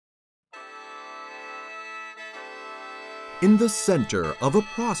In the center of a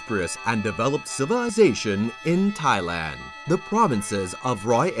prosperous and developed civilization in Thailand, the provinces of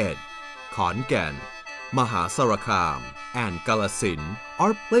Roi Et, Khon, Maha, Sarakham, and Kalasin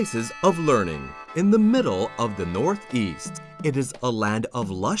are places of learning. In the middle of the northeast, it is a land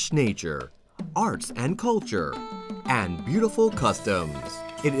of lush nature, arts and culture, and beautiful customs.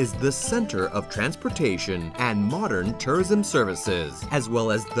 It is the center of transportation and modern tourism services, as well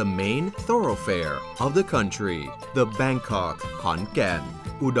as the main thoroughfare of the country, the Bangkok, Khon,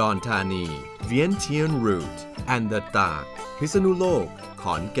 Udon Thani, Vientiane route, and the Tak, Pisanulok,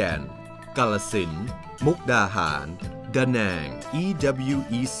 Khon, Kalasin, Mukdahan, Da Nang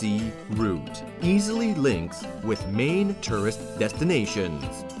EWEC route easily links with main tourist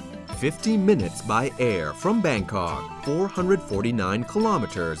destinations. 50 minutes by air from Bangkok, 449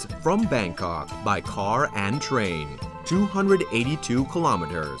 kilometers from Bangkok by car and train, 282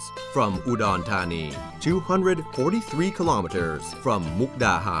 kilometers from Udon Thani, 243 kilometers from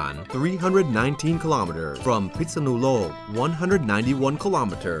Mukdahan, 319 kilometers from Pisanulok, 191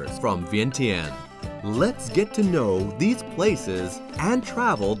 kilometers from Vientiane. Let's get to know these places and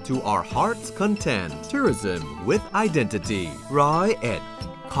travel to our heart's content. Tourism with identity. Roi Et,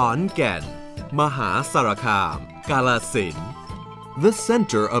 Khon, Maha, Sarakham, Kalasin. The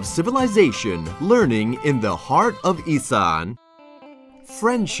center of civilization, learning in the heart of Isan.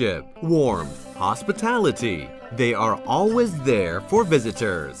 Friendship, warmth, hospitality. They are always there for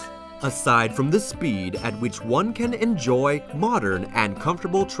visitors. Aside from the speed at which one can enjoy modern and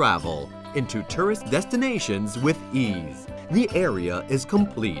comfortable travel into tourist destinations with ease, the area is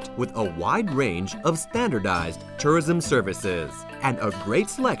complete with a wide range of standardized tourism services and a great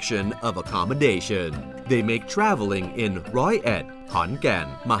selection of accommodation. They make traveling in Roi Et, Khon,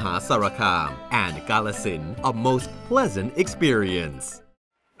 Maha, Sarakham, and Kalasin a most pleasant experience.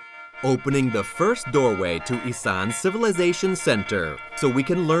 Opening the first doorway to Isan Civilization Center so we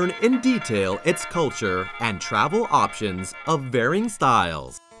can learn in detail its culture and travel options of varying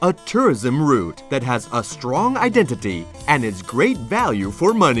styles. A tourism route that has a strong identity and is great value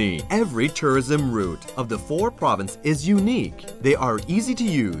for money. Every tourism route of the 4 provinces is unique. They are easy to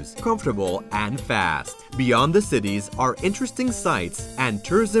use, comfortable, and fast. Beyond the cities are interesting sites and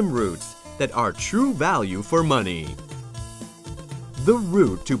tourism routes that are true value for money. The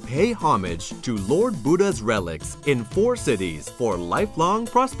route to pay homage to Lord Buddha's relics in 4 cities for lifelong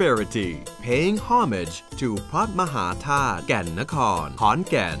prosperity. Paying homage to Prat Maha That Nakhon,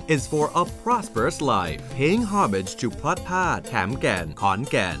 Khon, is for a prosperous life. Paying homage to Prat That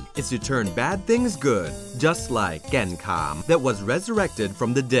Khon, is to turn bad things good, just like Kaen that was resurrected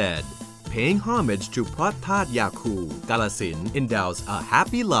from the dead. Paying homage to Prat That Yaku, Kalasin, endows a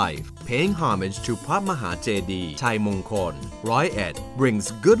happy life. Paying homage to Prat Maha Jedi, Thai Mongkol, Roi Et,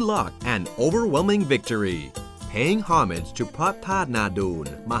 brings good luck and overwhelming victory. Paying homage to Prat That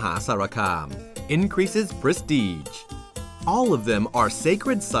Nadun, Maha Sarakham, increases prestige. All of them are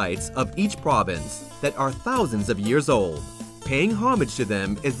sacred sites of each province that are thousands of years old. Paying homage to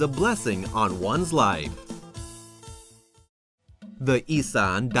them is a blessing on one's life. The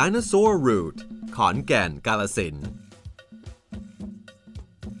Isan Dinosaur Route, Khon, Kalasin.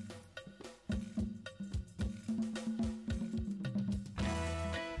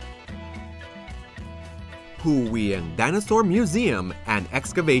 Hu Wieng Dinosaur Museum and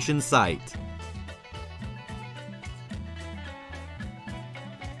Excavation Site.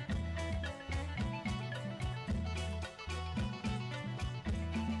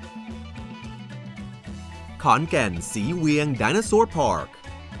 Khon Si Wieng Dinosaur Park,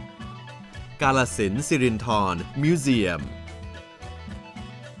 Kalasin Sirinthorn Museum.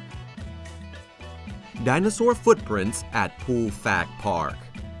 Dinosaur footprints at Phu Phak Park.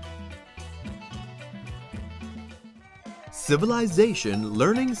 Civilization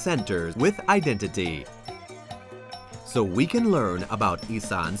Learning Centers with Identity. So we can learn about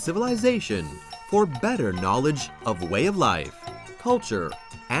Isan civilization for better knowledge of way of life, culture,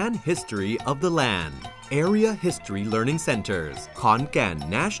 and history of the land. Area History Learning Centers, Khon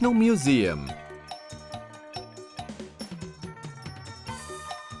National Museum.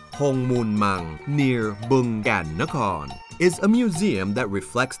 Hong Mun Mang, near Bung Nakhon, is a museum that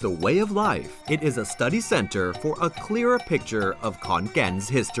reflects the way of life. It is a study center for a clearer picture of Khon's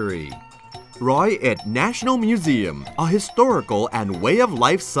history. Roi Et National Museum, a historical and way of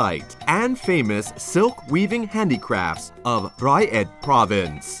life site, and famous silk weaving handicrafts of Roi Et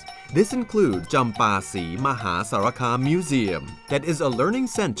Province. This includes Champasi Maha Sarakham Museum, that is a learning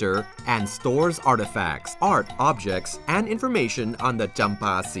center and stores artifacts, art objects, and information on the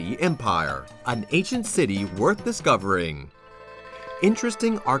Champasi Empire, an ancient city worth discovering.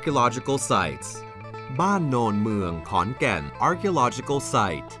 Interesting archaeological sites. บ้านโนนเมืองขอนแก่น Archaeological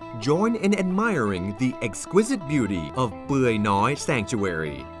Site. Join in admiring the exquisite beauty of เปื่อยน้อย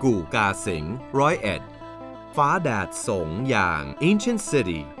Sanctuary กู่กาสิงร้อยเอ็ด ฟ้าแดดสงยาง Ancient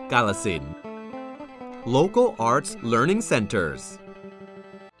City กาลสิน Local Arts Learning Centers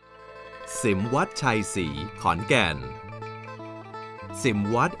สิมวัดชัยศรีขอนแก่น สิม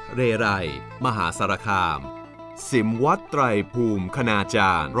วัดเรไรมหาสารคาม สิมวัดไตรภูมิคณาจ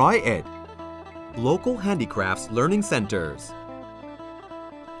ารย์ร้อยเอ็ด Local Handicrafts Learning Centers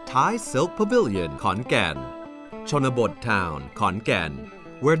Thai Silk Pavilion ขอนแก่น Chonabot Town ขอนแก่น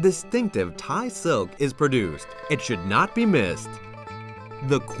where distinctive Thai silk is produced. It should not be missed.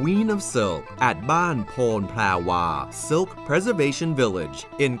 The Queen of Silk at Ban Pon Prawa Silk Preservation Village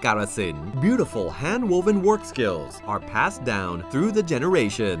in Kalasin. Beautiful hand-woven work skills are passed down through the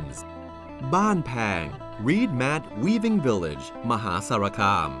generations. Ban Pang Reed Mat Weaving Village, Maha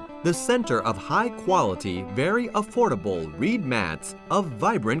Sarakham. The center of high-quality, very affordable reed mats of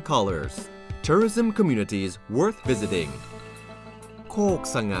vibrant colors. Tourism communities worth visiting. Kok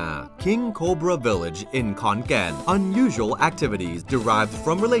Sanga, King Cobra Village in Khon Kaen. Unusual activities derived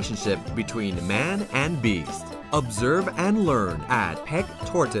from relationship between man and beast. Observe and learn at Peck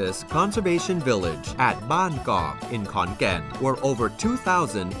Tortoise Conservation Village at Ban Kok in Khon Kaen, where over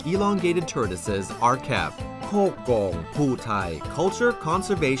 2,000 elongated tortoises are kept. Kok Gong Pu Thai Culture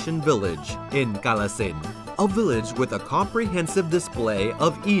Conservation Village in Kalasin. A village with a comprehensive display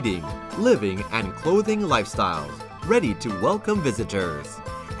of eating, living, and clothing lifestyles, ready to welcome visitors,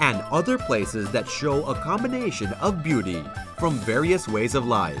 and other places that show a combination of beauty from various ways of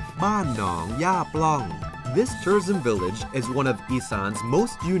life. Ban Nong Ya Plong. This tourism village is one of Isan's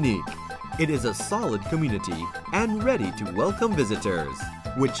most unique. It is a solid community and ready to welcome visitors.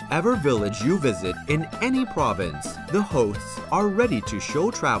 Whichever village you visit in any province, the hosts are ready to show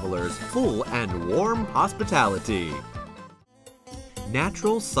travelers full and warm hospitality.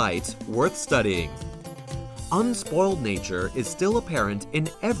 Natural sites worth studying. Unspoiled nature is still apparent in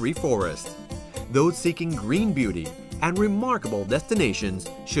every forest. Those seeking green beauty and remarkable destinations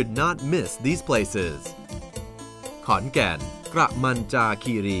should not miss these places. Khon Kaen, กระมันจา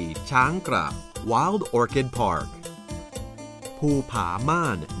คีรี ช้างกระ Wild Orchid Park. ภูผาม่า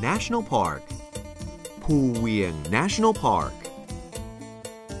น National Park. ภูเวียง National Park.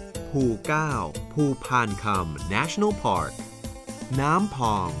 ภูเก้า ภูพานคำ National Park. น้ำพ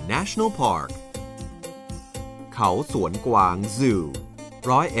อง National Park. เขาสวนกวาง Zoo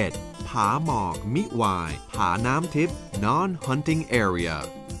ร้อยเอ็ด ผาหมอกมิวาย ผาน้ำทิพย์ Non-Hunting Area.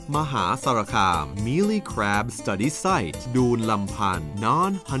 มหาสารคาม Mealy Crab Study Site ดูนลำพัน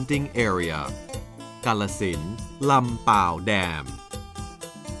Non-Hunting Area. กาฬสินธุ์ ลำป่าว Dam.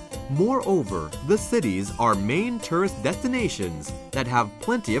 Moreover, the cities are main tourist destinations that have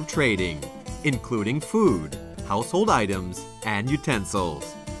plenty of trading, including food, household items, and utensils.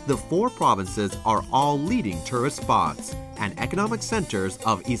 The four provinces are all leading tourist spots and economic centers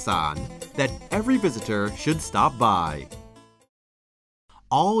of Isan that every visitor should stop by.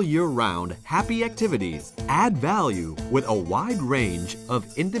 All year-round happy activities add value with a wide range of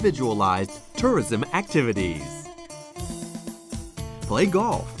individualized tourism activities. Play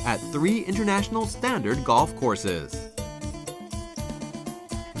golf at 3 international standard golf courses.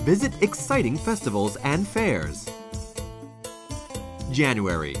 Visit exciting festivals and fairs.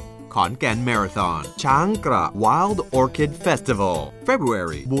 January, Khon Kaen Marathon, ช้างกระ Wild Orchid Festival.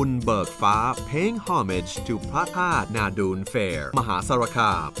 February, บุญเบิกฟ้า paying homage to พระธาตุนาดูน Fair, Maha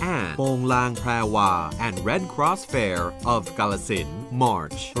Sarakham, and โปงลางแพรวา and Red Cross Fair of Kalasin.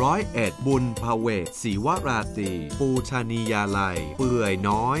 March, ร้อยเอ็ด บุญพเวทศรีวราตรี ปูชนียาลัย เปื่อย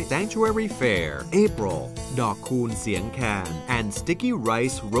น้อย Sanctuary Fair. April, ดอกคูณเสียงแคน and Sticky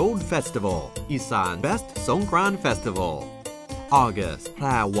Rice Road Festival, Isan Best Songkran Festival. August,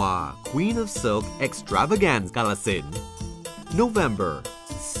 Prawa, Queen of Silk Extravaganza Kalasin. November,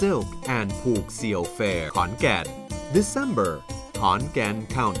 Silk and Puk Seal Fair, Khon Kaen. December, Khon Kaen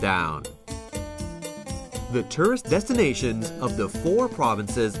Countdown. The tourist destinations of the 4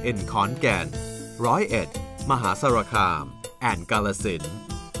 provinces in Khon Kaen, Roi Et, Maha Sarakham, and Kalasin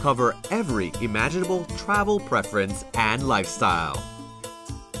cover every imaginable travel preference and lifestyle.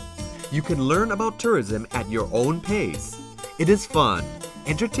 You can learn about tourism at your own pace. It is fun,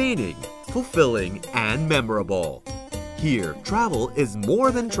 entertaining, fulfilling, and memorable. Here, travel is more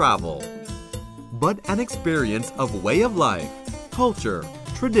than travel, but an experience of way of life, culture,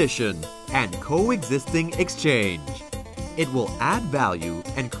 tradition, and coexisting exchange. It will add value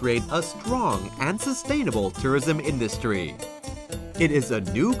and create a strong and sustainable tourism industry. It is a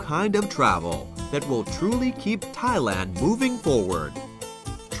new kind of travel that will truly keep Thailand moving forward.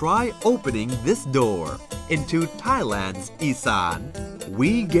 try opening this door into Thailand's Isan,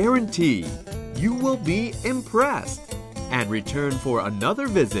 we guarantee you will be impressed and return for another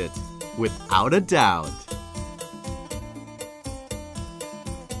visit without a doubt.